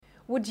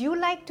Would you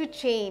like to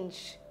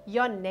change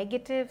your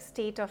negative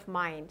state of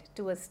mind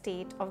to a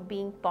state of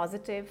being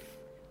positive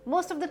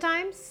most of the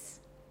times?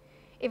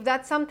 If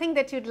that's something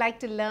that you'd like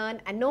to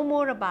learn and know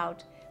more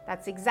about,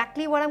 that's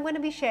exactly what I'm going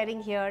to be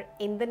sharing here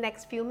in the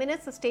next few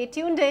minutes. So stay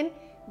tuned in.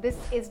 This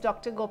is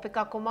Dr.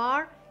 Gopika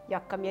Kumar,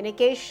 your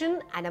communication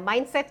and a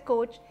mindset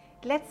coach.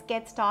 Let's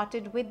get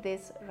started with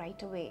this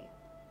right away.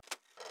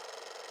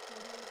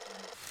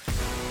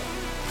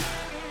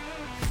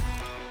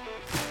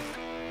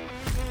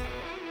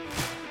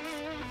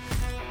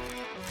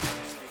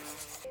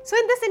 So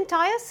in this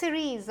entire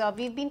series,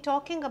 we've been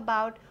talking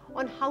about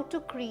on how to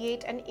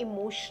create an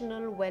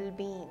emotional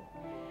well-being.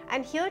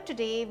 And here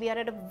today, we are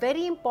at a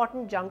very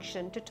important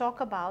junction to talk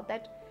about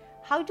that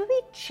how do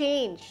we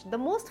change the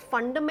most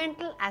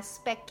fundamental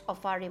aspect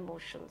of our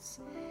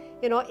emotions.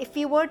 If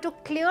we were to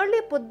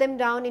clearly put them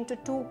down into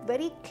two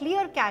very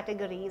clear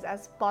categories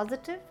as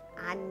positive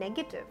and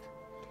negative,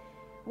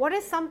 what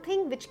is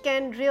something which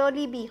can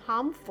really be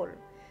harmful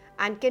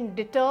and can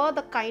deter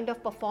the kind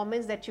of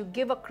performance that you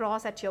give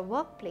across at your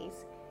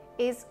workplace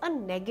is a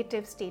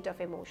negative state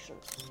of emotion.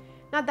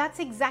 Now that's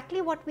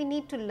exactly what we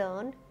need to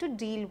learn to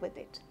deal with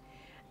it.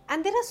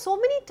 And there are so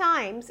many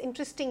times,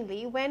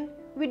 interestingly, when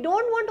we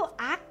don't want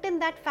to act in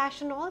that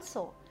fashion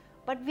also,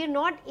 but we're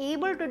not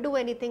able to do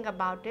anything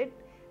about it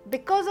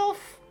because of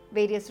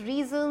various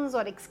reasons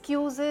or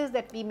excuses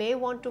that we may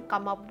want to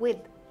come up with.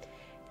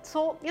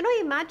 So,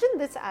 imagine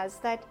this as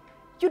that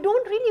you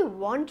don't really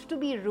want to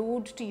be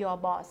rude to your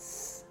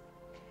boss.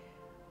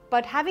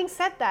 But having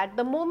said that,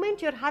 the moment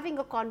you're having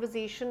a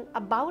conversation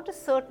about a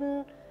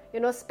certain,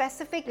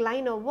 specific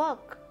line of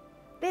work,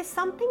 there's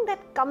something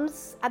that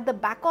comes at the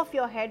back of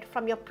your head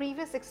from your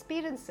previous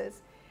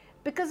experiences,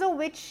 because of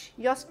which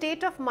your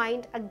state of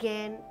mind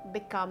again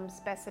becomes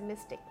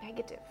pessimistic,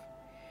 negative.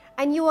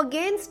 And you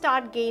again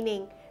start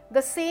gaining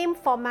the same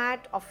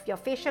format of your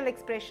facial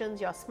expressions.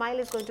 Your smile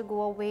is going to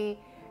go away.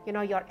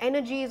 Your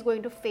energy is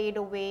going to fade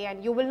away,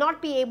 and you will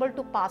not be able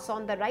to pass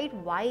on the right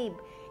vibe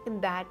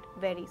in that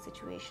very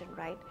situation,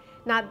 right?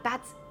 Now,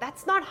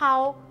 that's not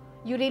how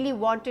you really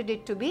wanted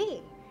it to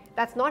be.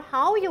 That's not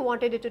how you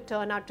wanted it to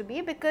turn out to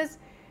be, because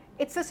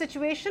it's a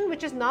situation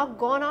which is now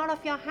gone out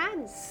of your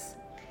hands.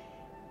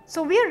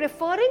 So we are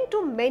referring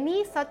to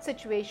many such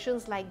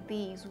situations like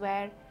these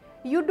where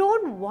you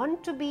don't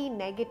want to be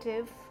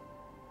negative,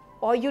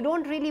 or you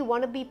don't really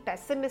want to be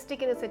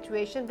pessimistic in a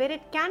situation where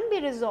it can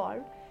be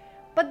resolved.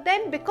 But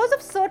then because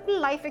of certain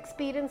life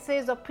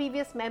experiences or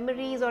previous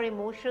memories or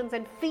emotions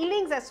and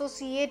feelings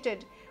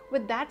associated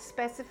with that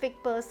specific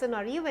person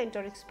or event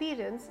or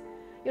experience,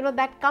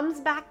 that comes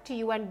back to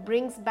you and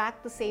brings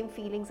back the same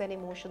feelings and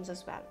emotions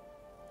as well.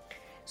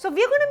 So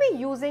we're going to be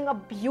using a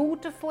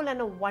beautiful and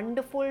a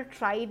wonderful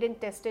tried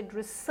and tested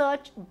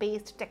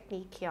research-based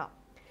technique here.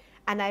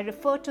 And I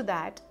refer to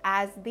that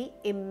as the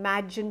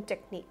Imagine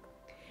technique.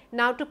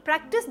 Now, to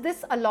practice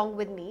this along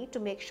with me, to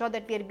make sure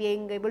that we are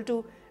being able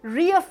to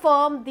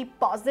reaffirm the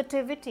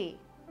positivity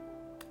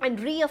and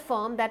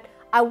reaffirm that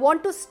I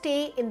want to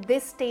stay in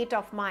this state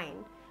of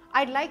mind,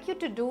 I'd like you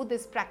to do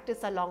this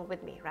practice along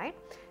with me, right?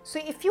 So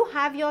if you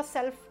have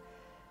yourself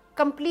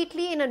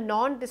completely in a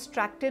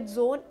non-distracted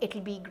zone,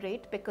 it'll be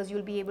great because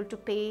you'll be able to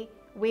pay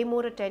way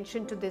more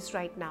attention to this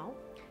right now.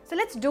 So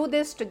let's do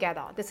this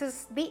together. This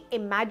is the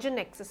Imagine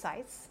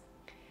exercise.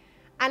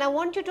 And I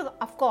want you to,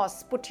 of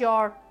course, put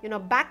your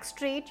back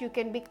straight. You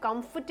can be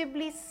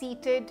comfortably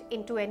seated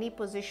into any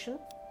position.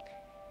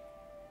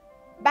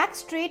 Back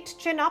straight,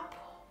 chin up,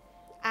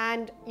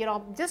 and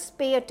just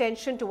pay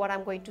attention to what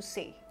I'm going to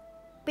say.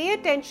 Pay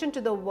attention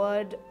to the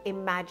word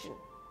imagine,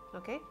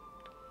 okay?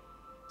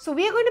 So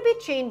we are going to be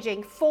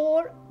changing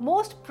 4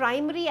 most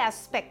primary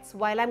aspects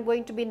while I'm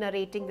going to be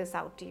narrating this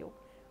out to you.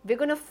 We're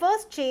going to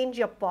first change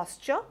your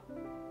posture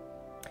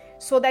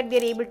so that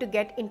we're able to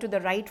get into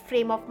the right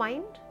frame of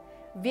mind.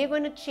 We're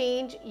going to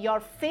change your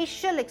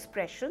facial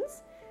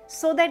expressions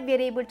so that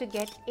we're able to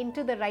get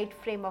into the right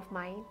frame of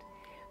mind.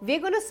 We're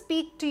going to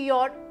speak to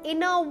your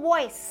inner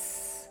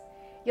voice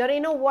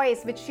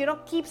which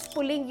keeps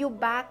pulling you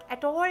back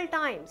at all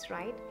times,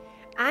 right?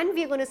 And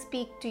we're going to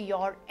speak to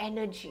your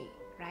energy,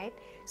 right?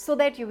 So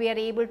that we are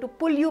able to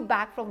pull you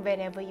back from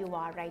wherever you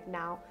are right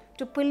now,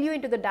 to pull you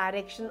into the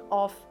direction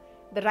of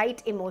the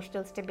right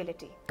emotional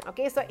stability.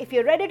 Okay, so if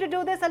you're ready to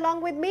do this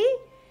along with me,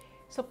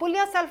 so pull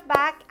yourself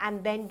back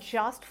and then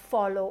just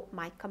follow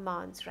my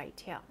commands right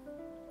here.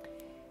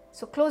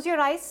 So close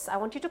your eyes. I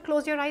want you to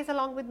close your eyes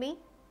along with me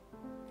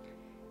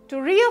to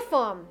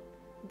reaffirm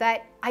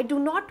that I do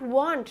not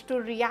want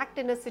to react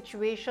in a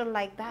situation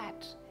like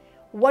that.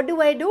 What do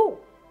I do?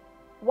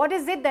 What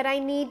is it that I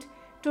need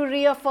to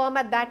reaffirm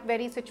at that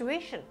very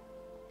situation?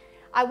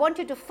 I want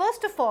you to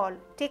first of all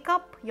take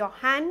up your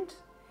hand,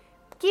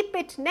 keep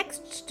it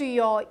next to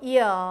your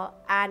ear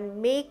and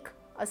make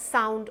a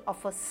sound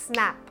of a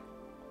snap.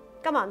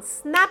 Come on,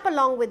 snap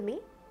along with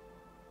me.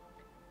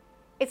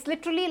 It's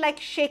literally like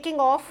shaking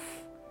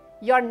off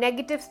your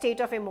negative state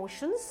of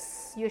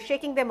emotions. You're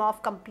shaking them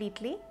off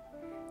completely.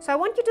 So I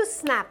want you to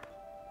snap.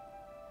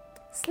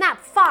 Snap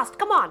fast,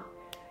 come on.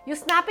 You're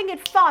snapping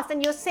it fast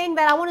and you're saying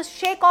that I want to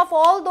shake off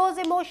all those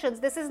emotions.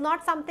 This is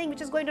not something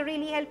which is going to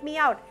really help me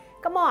out.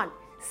 Come on,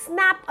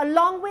 snap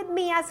along with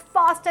me as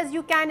fast as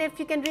you can if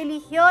you can really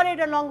hear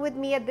it along with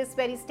me at this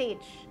very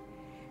stage.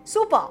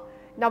 Super.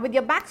 Now with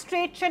your back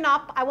straight, chin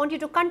up, I want you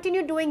to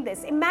continue doing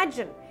this.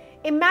 Imagine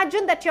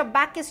that your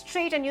back is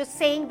straight and you're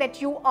saying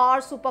that you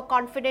are super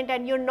confident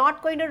and you're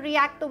not going to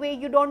react the way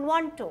you don't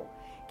want to.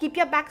 Keep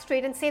your back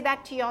straight and say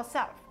that to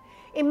yourself.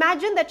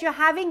 Imagine that you're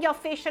having your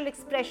facial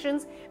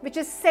expressions which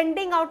is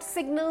sending out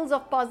signals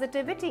of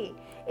positivity.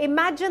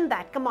 Imagine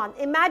that. Come on.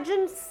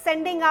 Imagine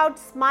sending out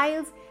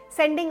smiles,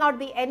 sending out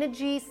the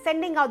energy,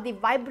 sending out the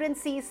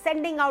vibrancy,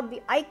 sending out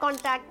the eye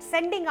contact,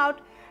 sending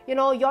out,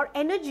 your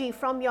energy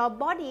from your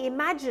body.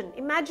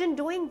 Imagine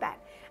doing that.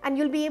 And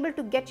you'll be able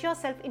to get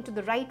yourself into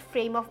the right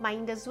frame of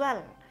mind as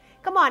well.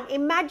 Come on,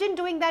 imagine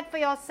doing that for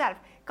yourself.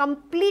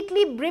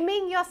 Completely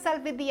brimming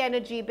yourself with the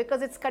energy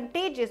because it's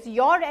contagious.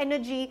 Your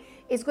energy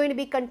is going to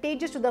be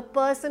contagious to the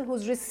person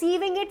who's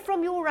receiving it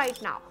from you right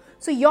now.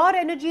 So your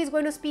energy is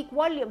going to speak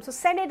volume. So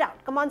send it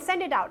out. Come on,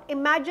 send it out.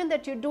 Imagine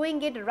that you're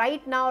doing it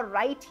right now,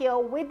 right here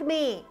with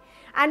me.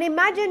 And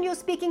imagine you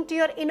speaking to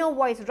your inner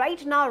voice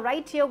right now,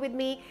 right here with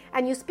me,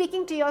 and you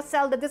speaking to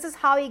yourself that this is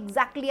how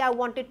exactly I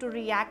wanted to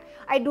react.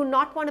 I do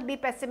not want to be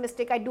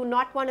pessimistic. I do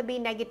not want to be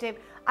negative.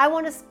 I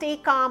want to stay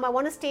calm. I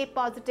want to stay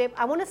positive.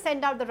 I want to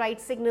send out the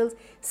right signals.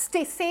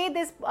 Say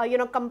this,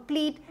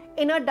 complete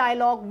inner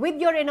dialogue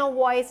with your inner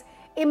voice.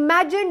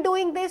 Imagine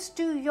doing this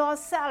to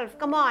yourself.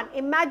 Come on,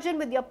 imagine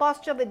with your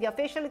posture, with your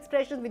facial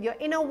expressions, with your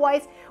inner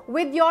voice,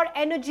 with your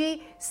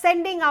energy,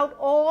 sending out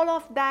all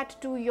of that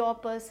to your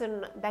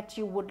person that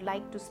you would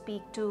like to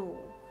speak to.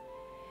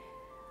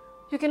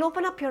 You can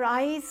open up your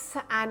eyes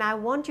and I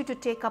want you to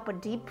take up a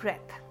deep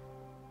breath.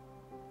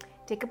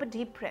 Take up a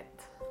deep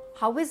breath.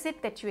 How is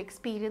it that you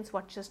experience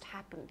what just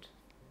happened?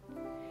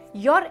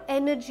 Your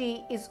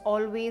energy is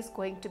always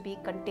going to be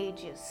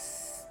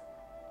contagious.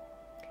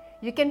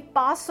 You can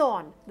pass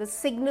on the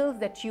signals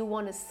that you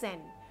want to send.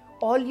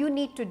 All you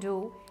need to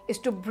do is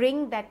to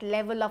bring that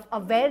level of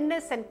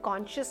awareness and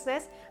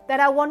consciousness that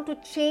I want to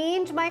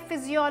change my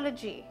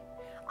physiology.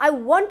 I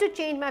want to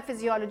change my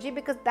physiology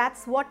because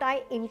that's what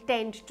I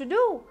intend to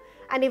do.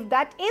 And if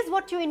that is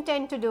what you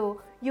intend to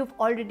do, you've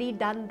already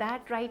done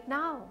that right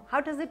now.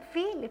 How does it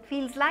feel? It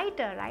feels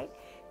lighter, right?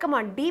 Come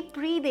on, deep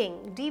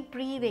breathing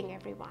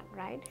everyone,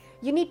 right?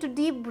 You need to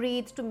deep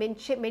breathe to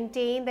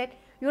maintain that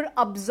you're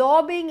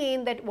absorbing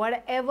in that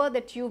whatever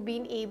that you've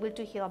been able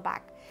to hear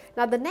back.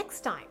 Now the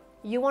next time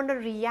you want to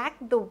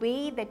react the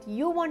way that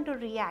you want to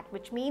react,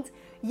 which means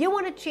you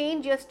want to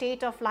change your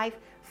state of life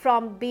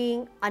from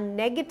being a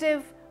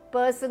negative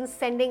person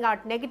sending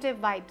out negative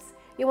vibes.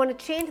 You want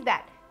to change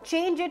that.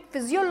 Change it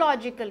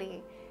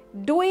physiologically.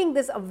 Doing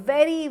this a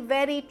very,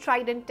 very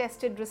tried and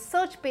tested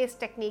research-based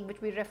technique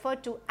which we refer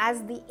to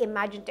as the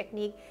Imagine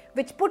technique,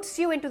 which puts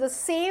you into the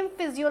same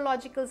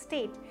physiological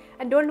state.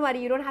 And don't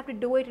worry, you don't have to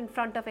do it in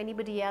front of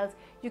anybody else.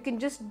 You can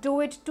just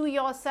do it to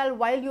yourself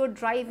while you're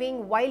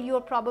driving, while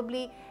you're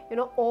probably,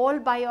 all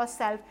by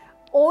yourself.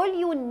 All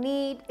you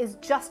need is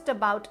just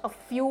about a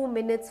few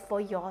minutes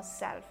for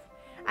yourself.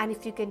 And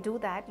if you can do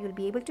that, you'll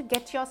be able to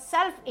get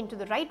yourself into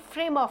the right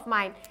frame of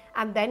mind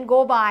and then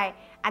go by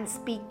and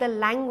speak the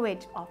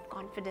language of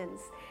confidence.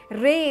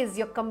 Raise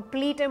your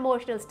complete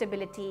emotional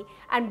stability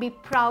and be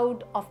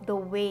proud of the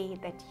way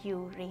that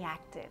you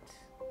reacted.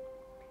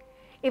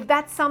 If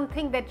that's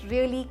something that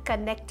really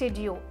connected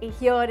you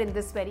here in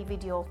this very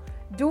video,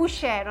 do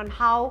share on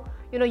how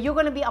you're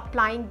going to be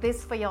applying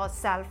this for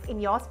yourself in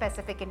your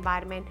specific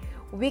environment.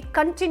 We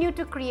continue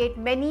to create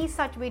many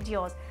such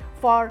videos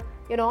for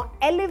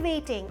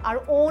elevating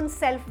our own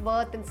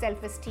self-worth and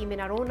self-esteem in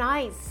our own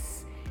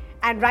eyes.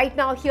 And right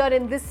now here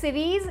in this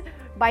series,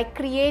 by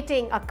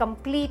creating a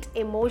complete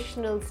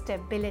emotional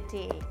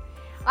stability.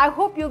 I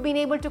hope you've been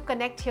able to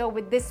connect here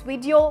with this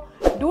video.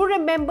 Do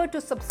remember to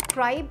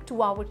subscribe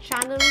to our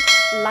channel,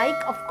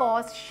 like of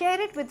course,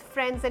 share it with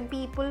friends and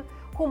people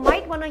who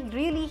might want to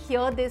really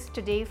hear this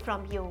today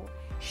from you.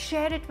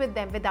 Share it with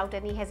them without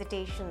any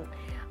hesitation.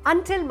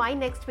 Until my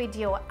next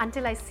video,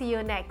 until I see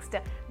you next,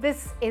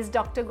 this is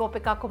Dr.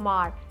 Gopika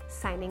Kumar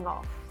signing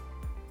off.